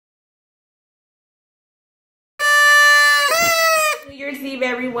Eve,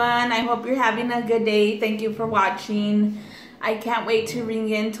 everyone. I hope you're having a good day. Thank you for watching. I can't wait to ring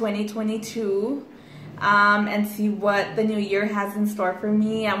in 2022 and see what the new year has in store for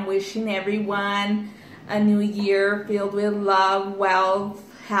me. I'm wishing everyone a new year filled with love, wealth,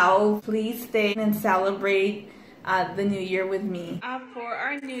 health. Please stay and celebrate the new year with me. For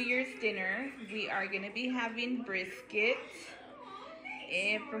our New Year's dinner, we are going to be having brisket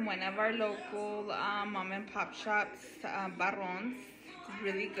from one of our local mom and pop shops, Barrons. It's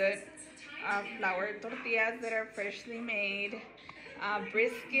really good. Flour tortillas that are freshly made,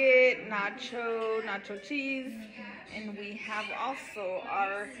 brisket, nacho cheese, and we have also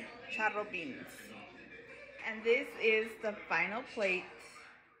our charro beans. And this is the final plate.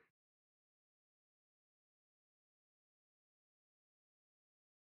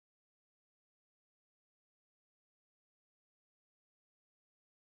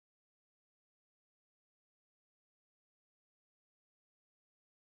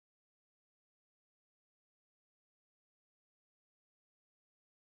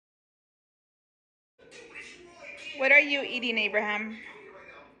 What are you eating, Abraham?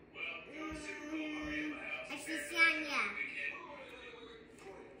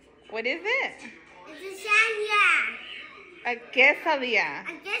 What is it? It's A quesadilla.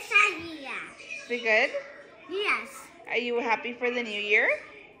 a quesadilla. Is it good? Yes. Are you happy for the new year?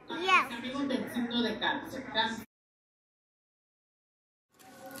 Yes.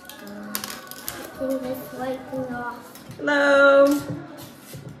 Hello.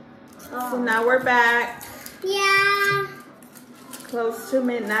 So now we're back. Yeah. Close to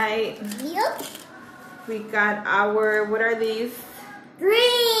midnight. Yep. We got our, what are these?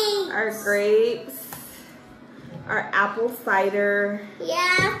 Green. Our grapes. Our apple cider.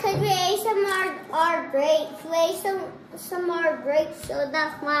 Yeah, because we ate some of our grapes. We ate some of our grapes, so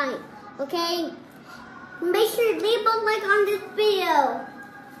that's fine. Okay? Make sure to leave a like on this video.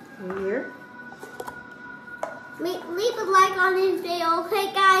 Here. Leave a like on this video,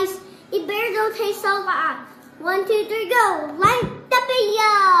 okay, guys? It better don't take so long. 1, 2, 3, go! Like the video!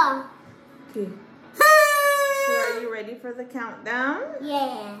 Okay. So are you ready for the countdown?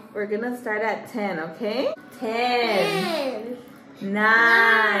 Yeah. We're gonna start at 10, okay? 10,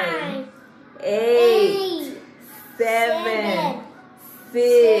 9, 8, 7,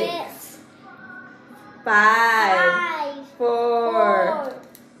 6, 5, 4,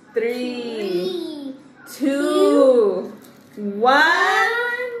 3, 2, 1.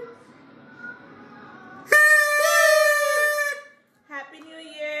 Happy New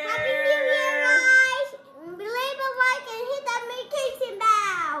Year! Happy New Year, guys! Leave a like and hit that notification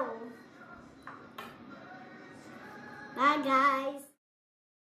bell. Bye, guys.